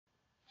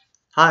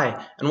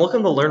Hi, and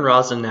welcome to Learn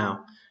Roslyn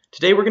Now.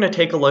 Today we're going to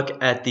take a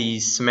look at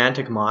the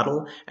semantic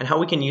model and how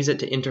we can use it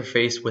to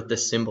interface with the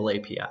symbol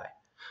API.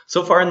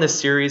 So far in this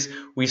series,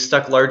 we've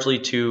stuck largely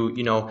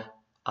to,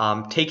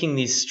 taking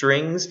these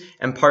strings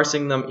and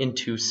parsing them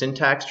into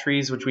syntax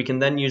trees, which we can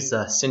then use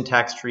the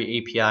syntax tree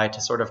API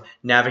to sort of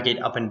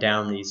navigate up and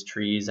down these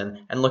trees and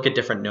look at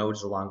different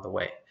nodes along the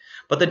way.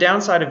 But the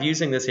downside of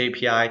using this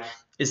API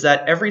is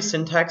that every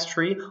syntax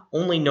tree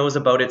only knows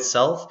about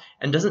itself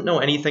and doesn't know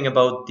anything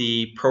about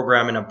the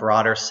program in a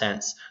broader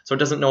sense. So it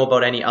doesn't know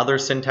about any other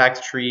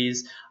syntax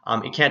trees.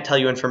 It can't tell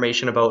you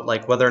information about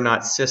like whether or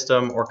not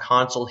system or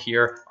console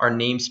here are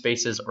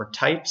namespaces or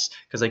types,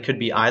 because they could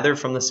be either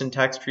from the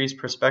syntax tree's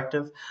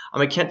perspective.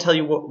 It can't tell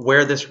you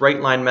where this write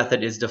line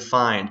method is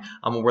defined,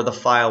 or the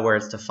file where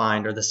it's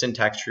defined, or the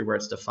syntax tree where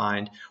it's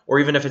defined, or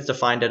even if it's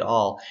defined at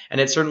all. And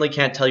it certainly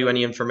can't tell you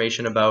any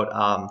information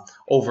about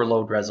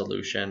overload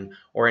resolution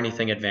or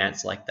anything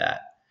advanced like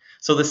that.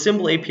 So the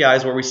symbol API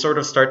is where we sort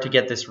of start to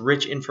get this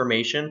rich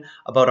information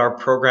about our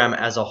program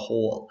as a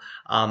whole.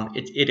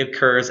 It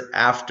occurs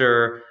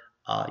after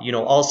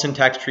all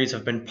syntax trees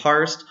have been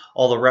parsed,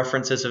 all the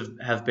references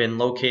have been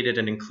located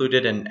and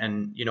included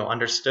and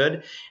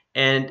understood,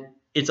 and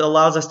it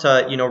allows us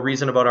to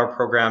reason about our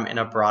program in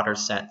a broader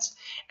sense.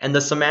 And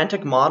the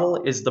semantic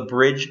model is the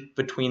bridge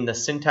between the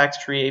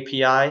syntax tree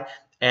API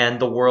and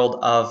the world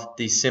of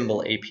the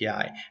symbol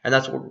API. And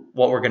that's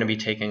what we're going to be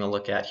taking a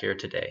look at here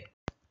today.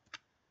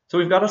 So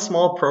we've got a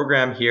small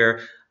program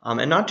here,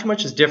 and not too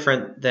much is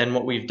different than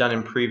what we've done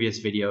in previous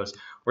videos.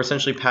 We're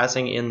essentially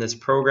passing in this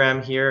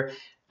program here,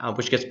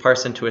 which gets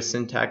parsed into a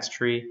syntax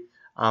tree,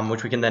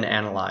 which we can then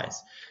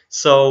analyze.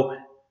 So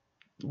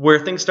where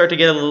things start to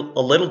get a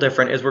little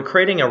different is we're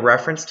creating a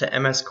reference to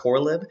MS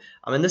Corelib,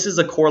 and this is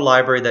a core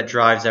library that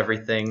drives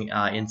everything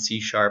in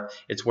C#.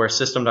 It's where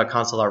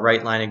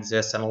system.console.writeline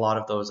exists and a lot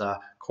of those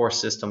core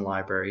system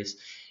libraries.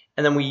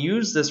 And then we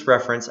use this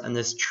reference and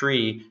this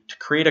tree to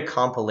create a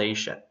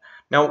compilation.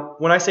 Now,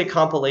 when I say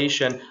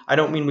compilation, I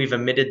don't mean we've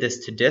emitted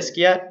this to disk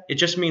yet. It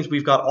just means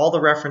we've got all the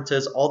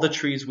references, all the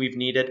trees we've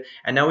needed,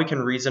 and now we can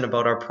reason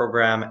about our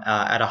program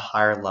at a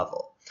higher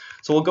level.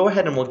 So we'll go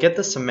ahead and we'll get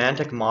the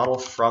semantic model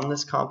from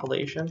this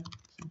compilation.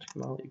 Semantic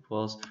model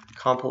equals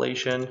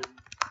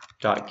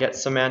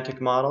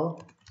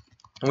compilation.getSemanticModel.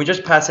 And we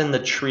just pass in the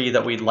tree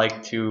that we'd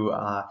like to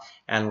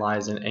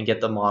analyze and get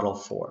the model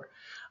for.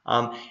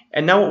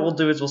 And now what we'll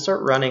do is we'll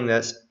start running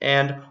this,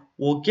 and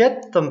we'll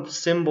get the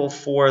symbol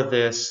for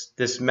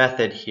this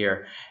method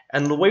here.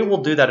 And the way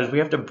we'll do that is we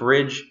have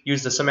to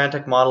use the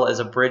semantic model as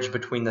a bridge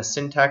between the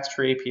syntax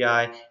tree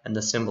API and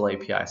the symbol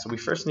API. So we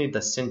first need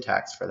the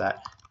syntax for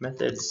that.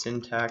 Method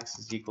syntax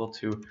is equal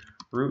to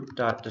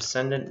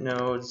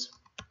root.descendantNodes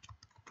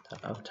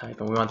of type,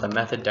 and we want the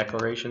method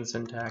declaration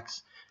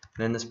syntax.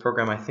 And in this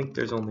program, I think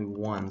there's only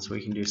one, so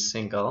we can do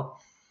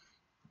single.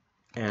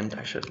 And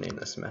I should have named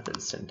this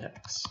method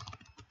syntax.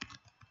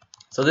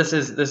 So this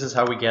is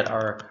how we get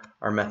our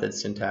method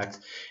syntax.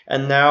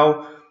 And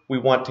now we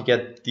want to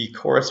get the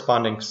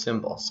corresponding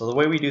symbol. So the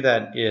way we do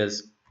that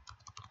is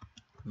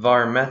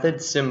var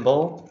method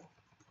symbol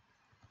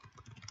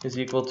is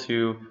equal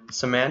to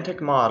semantic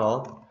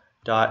model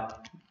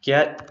dot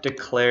get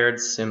declared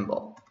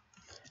symbol.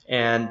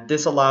 And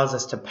this allows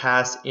us to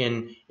pass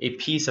in a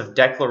piece of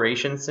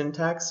declaration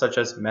syntax, such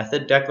as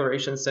method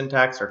declaration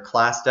syntax or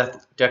class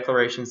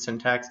declaration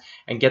syntax,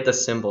 and get the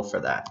symbol for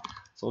that.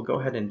 So we'll go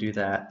ahead and do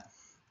that.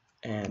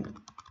 And,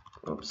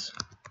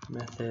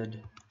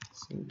 method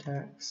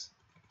syntax.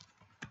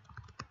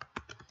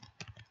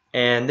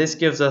 And this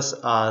gives us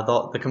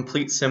the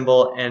complete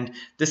symbol. And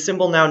this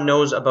symbol now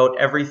knows about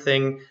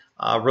everything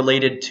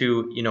related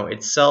to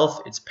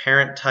itself, its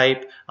parent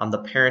type, the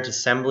parent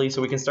assembly.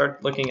 So we can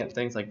start looking at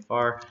things like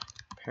var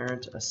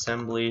parent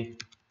assembly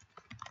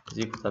is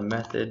equal to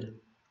method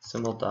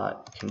symbol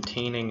dot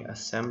containing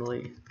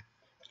assembly.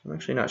 I'm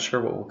actually not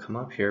sure what will come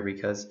up here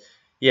because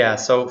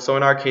so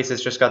in our case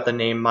it's just got the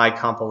name my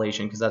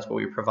compilation because that's what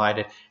we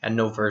provided, and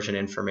no version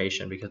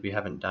information because we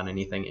haven't done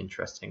anything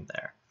interesting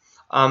there.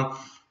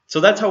 So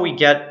that's how we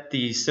get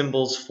the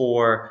symbols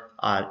for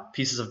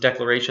pieces of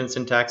declaration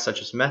syntax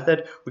such as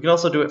method. We can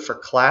also do it for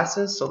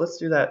classes. So let's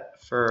do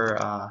that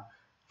for our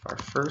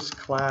first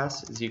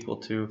class is equal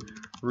to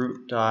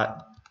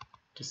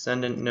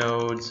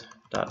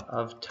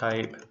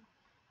root.descendantNodes.ofType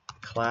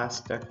class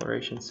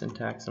declaration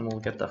syntax, and we'll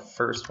get the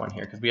first one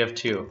here because we have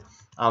two.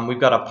 We've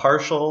got a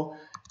partial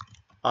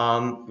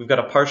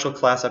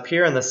class up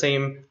here and the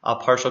same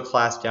partial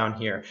class down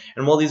here.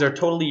 And while these are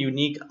totally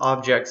unique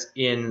objects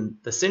in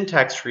the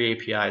syntax tree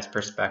API's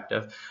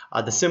perspective,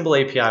 the symbol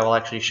API will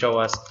actually show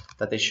us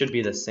that they should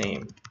be the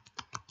same.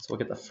 So we'll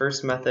get the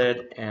first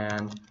method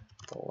and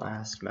the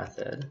last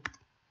method.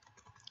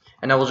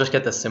 And now we'll just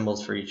get the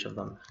symbols for each of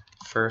them.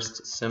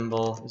 First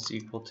symbol is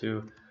equal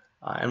to,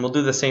 and we'll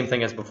do the same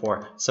thing as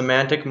before.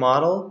 Semantic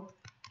model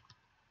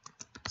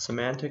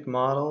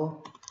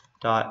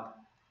dot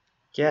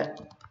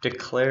get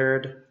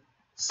declared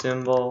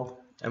symbol,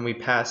 and we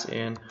pass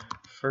in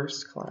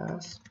first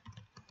class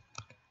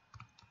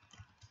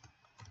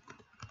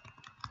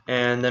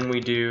and then we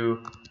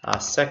do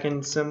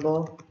second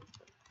symbol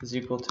is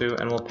equal to,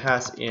 and we'll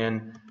pass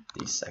in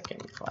the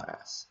second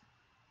class.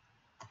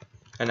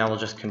 And now we'll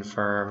just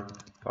confirm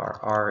our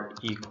R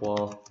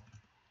equal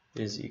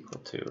is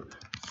equal to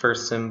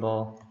first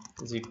symbol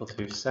is equal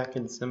to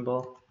second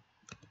symbol.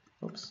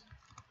 Oops.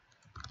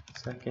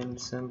 Second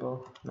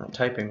symbol. Not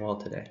typing well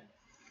today.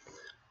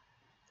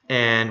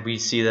 And we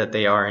see that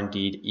they are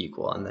indeed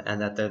equal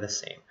and that they're the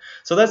same.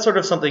 So that's sort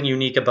of something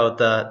unique about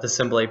the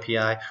symbol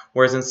API.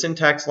 Whereas in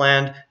syntax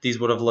land, these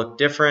would have looked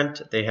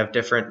different. They have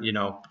different,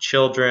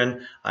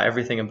 children.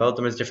 Everything about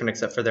them is different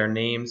except for their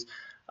names.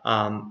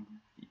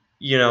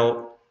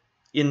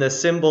 In the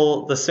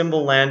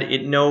symbol land,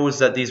 it knows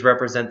that these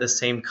represent the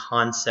same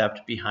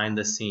concept behind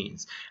the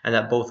scenes, and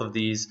that both of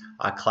these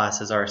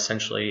classes are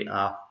essentially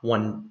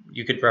one.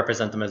 You could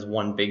represent them as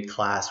one big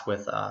class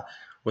with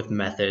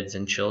methods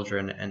and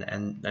children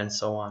and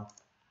so on.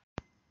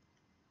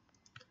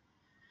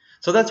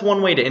 So that's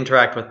one way to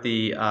interact with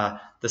the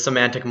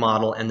semantic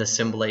model and the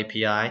symbol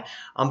API.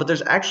 But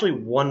there's actually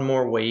one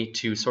more way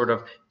to sort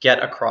of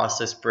get across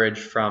this bridge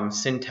from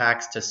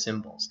syntax to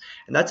symbols.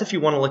 And that's if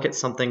you want to look at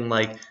something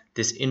like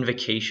this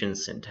invocation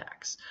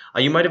syntax.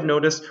 You might have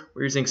noticed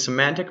we're using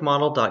semantic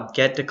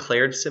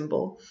model.getDeclared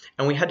symbol,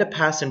 and we had to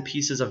pass in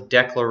pieces of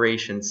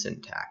declaration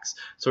syntax.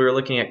 So we were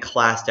looking at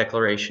class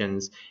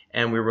declarations,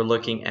 and we were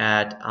looking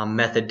at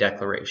method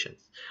declarations.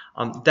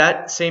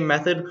 That same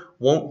method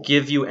won't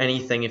give you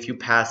anything if you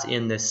pass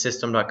in this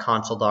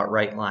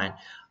system.console.writeLine.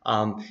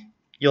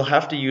 You'll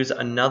have to use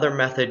another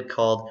method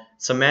called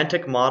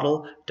semantic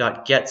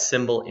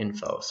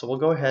model.getSymbolInfo. So we'll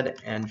go ahead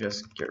and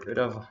just get rid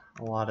of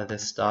a lot of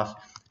this stuff.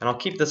 And I'll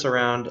keep this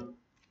around.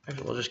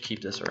 Actually, we'll just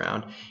keep this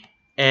around.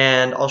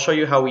 And I'll show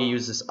you how we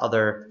use this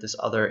other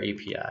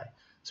API.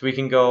 So we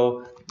can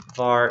go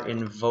var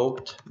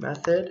invoked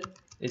method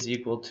is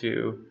equal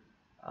to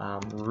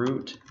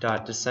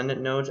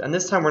root.descendant nodes, and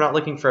this time we're not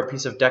looking for a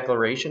piece of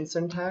declaration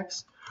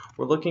syntax,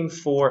 we're looking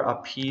for a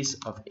piece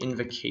of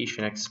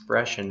invocation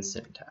expression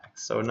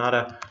syntax. So not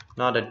a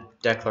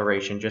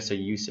declaration, just a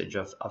usage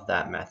of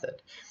that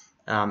method.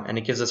 And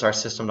it gives us our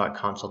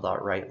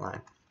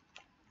system.console.writeLine.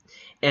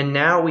 And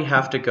now we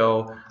have to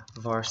go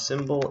var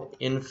symbol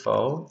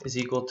info is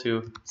equal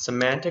to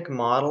semantic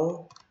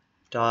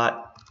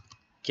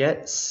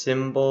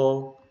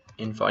model.getSymbolInfo.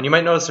 And you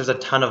might notice there's a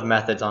ton of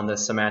methods on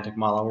this semantic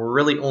model. We're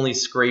really only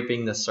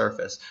scraping the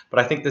surface, but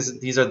I think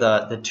these are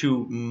the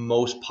two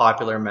most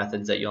popular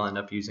methods that you'll end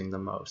up using the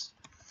most.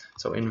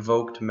 So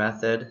invoked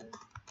method.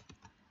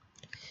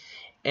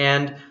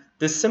 And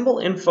this symbol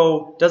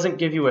info doesn't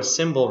give you a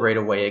symbol right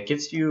away. It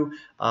gives you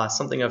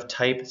something of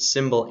type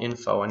symbol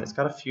info, and it's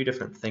got a few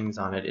different things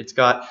on it. It's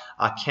got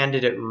a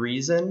candidate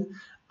reason,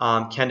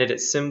 candidate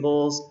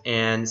symbols,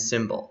 and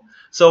symbol.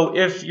 So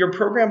if your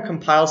program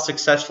compiles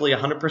successfully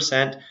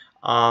 100%,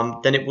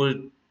 then it will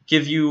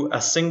give you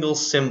a single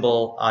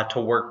symbol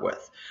to work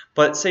with.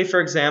 But say, for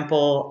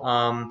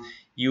example,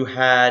 you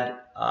had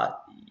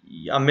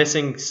a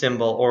missing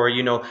symbol, or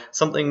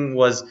something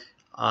was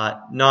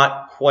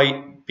not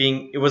quite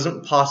it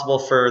wasn't possible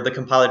for the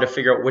compiler to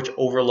figure out which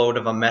overload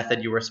of a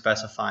method you were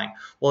specifying.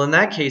 Well, in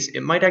that case, it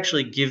might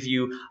actually give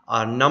you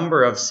a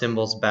number of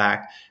symbols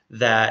back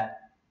that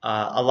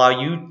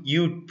allow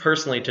you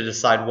personally to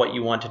decide what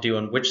you want to do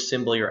and which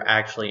symbol you're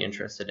actually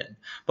interested in.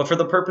 But for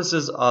the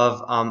purposes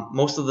of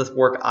most of the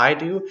work I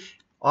do,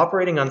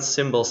 operating on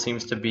symbols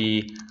seems to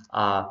be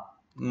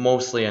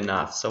mostly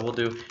enough. So we'll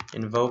do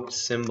invoked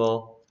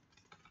symbol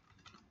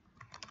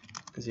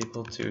is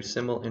equal to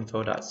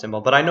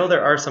symbolinfo.symbol. But I know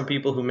there are some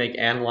people who make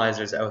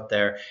analyzers out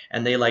there,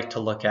 and they like to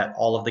look at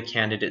all of the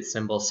candidate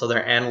symbols, so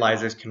their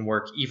analyzers can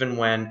work even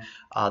when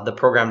the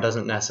program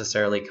doesn't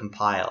necessarily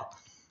compile.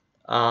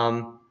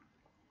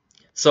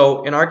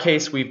 So in our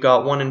case, we've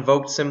got one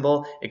invoked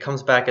symbol. It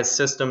comes back as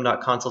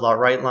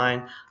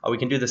system.console.writeLine. We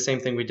can do the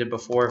same thing we did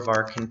before,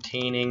 var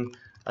containing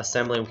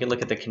assembly. We can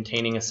look at the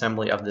containing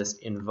assembly of this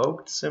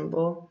invoked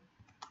symbol.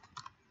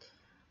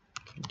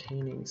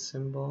 Containing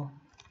symbol.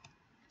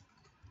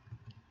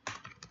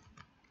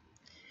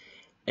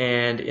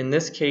 And in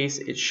this case,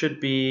 it should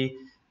be,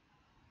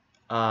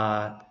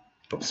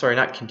 oops, sorry,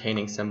 not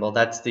containing symbol.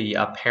 That's the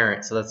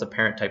parent. So that's the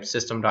parent type,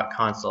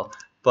 system.console.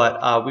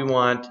 But we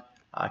want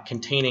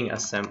containing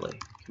assembly.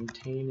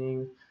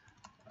 Containing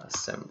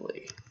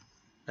assembly.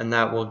 And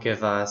that will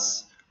give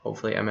us,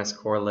 hopefully, MS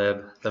Core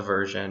Lib, the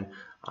version,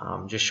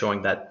 just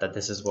showing that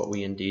this is what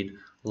we indeed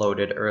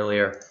loaded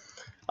earlier.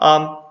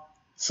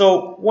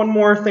 So one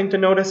more thing to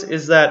notice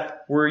is that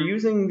we're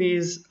using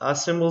these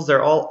symbols.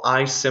 They're all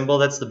iSymbol.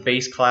 That's the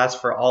base class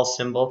for all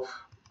symbols,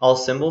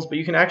 but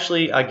you can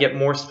actually get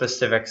more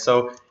specific.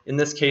 So in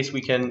this case, we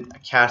can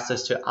cast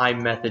this to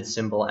iMethod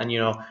symbol, and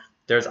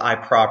there's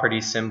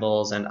iProperty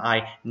symbols and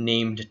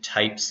iNamed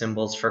type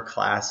symbols for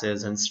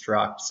classes and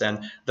structs,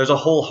 and there's a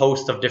whole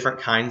host of different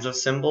kinds of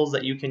symbols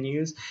that you can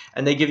use,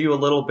 and they give you a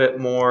little bit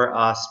more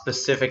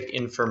specific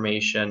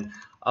information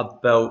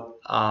about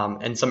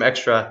and some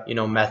extra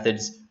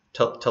methods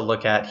to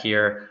look at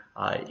here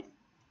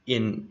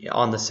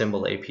on the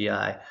symbol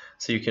API.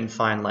 So you can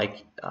find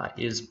like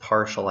is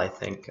partial, I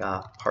think,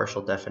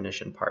 partial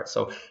definition part.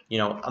 So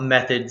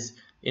methods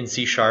in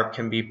C#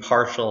 can be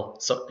partial.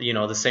 So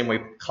the same way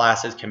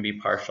classes can be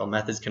partial,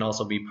 methods can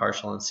also be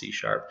partial in C#.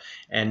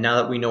 And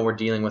now that we know we're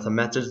dealing with a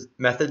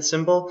method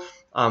symbol,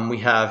 we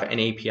have an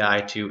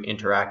API to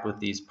interact with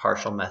these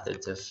partial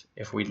methods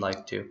if we'd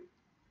like to.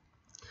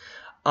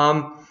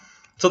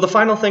 So the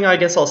final thing I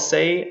guess I'll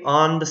say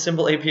on the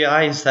symbol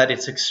API is that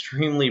it's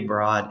extremely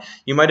broad.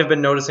 You might have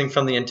been noticing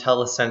from the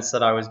IntelliSense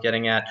that I was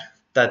getting at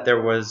that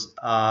there was,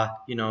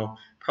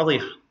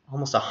 probably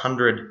almost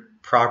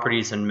 100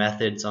 properties and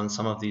methods on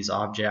some of these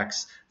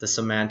objects, the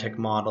semantic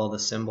model, the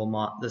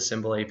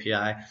symbol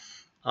API.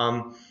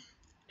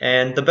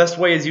 And the best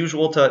way as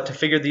usual to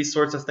figure these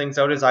sorts of things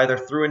out is either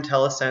through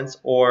IntelliSense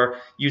or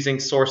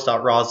using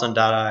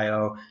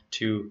source.roslyn.io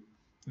to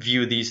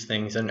view these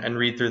things and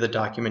read through the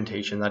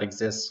documentation that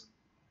exists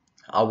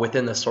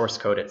within the source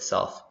code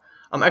itself.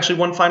 Actually,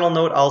 one final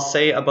note I'll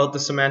say about the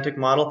semantic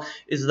model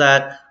is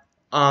that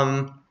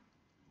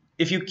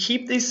if you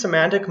keep these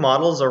semantic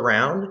models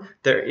around,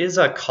 there is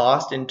a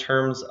cost in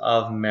terms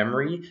of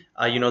memory.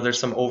 There's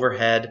some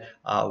overhead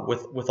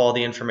with all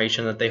the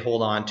information that they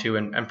hold on to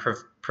and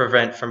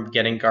prevent from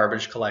getting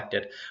garbage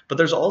collected. But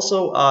there's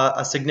also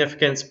a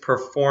significant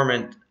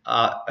performance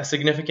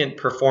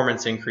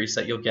increase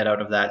that you'll get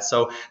out of that.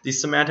 So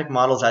these semantic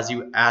models, as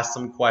you ask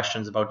them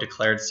questions about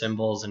declared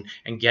symbols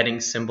and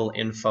getting symbol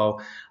info,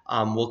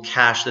 will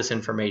cache this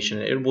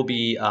information. It will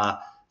be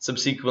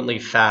subsequently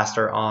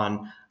faster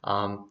on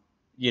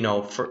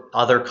for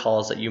other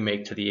calls that you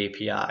make to the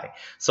API.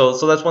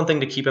 So that's one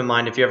thing to keep in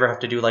mind. If you ever have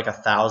to do like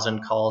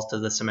 1,000 calls to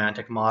the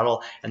semantic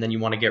model and then you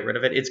want to get rid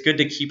of it, it's good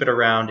to keep it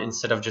around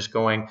instead of just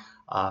going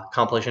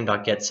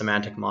compilation.get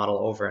semantic model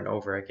over and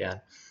over again.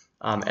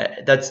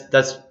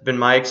 That's been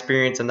my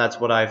experience, and that's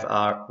what I've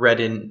read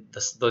in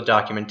the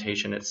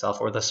documentation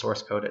itself or the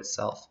source code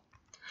itself.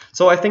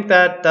 So I think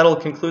that'll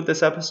conclude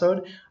this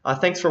episode.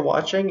 Thanks for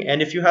watching,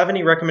 and if you have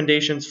any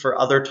recommendations for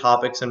other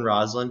topics in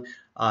Roslyn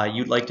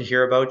you'd like to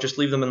hear about, just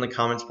leave them in the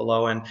comments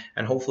below,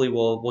 and hopefully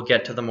we'll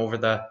get to them over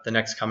the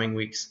next coming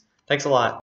weeks. Thanks a lot.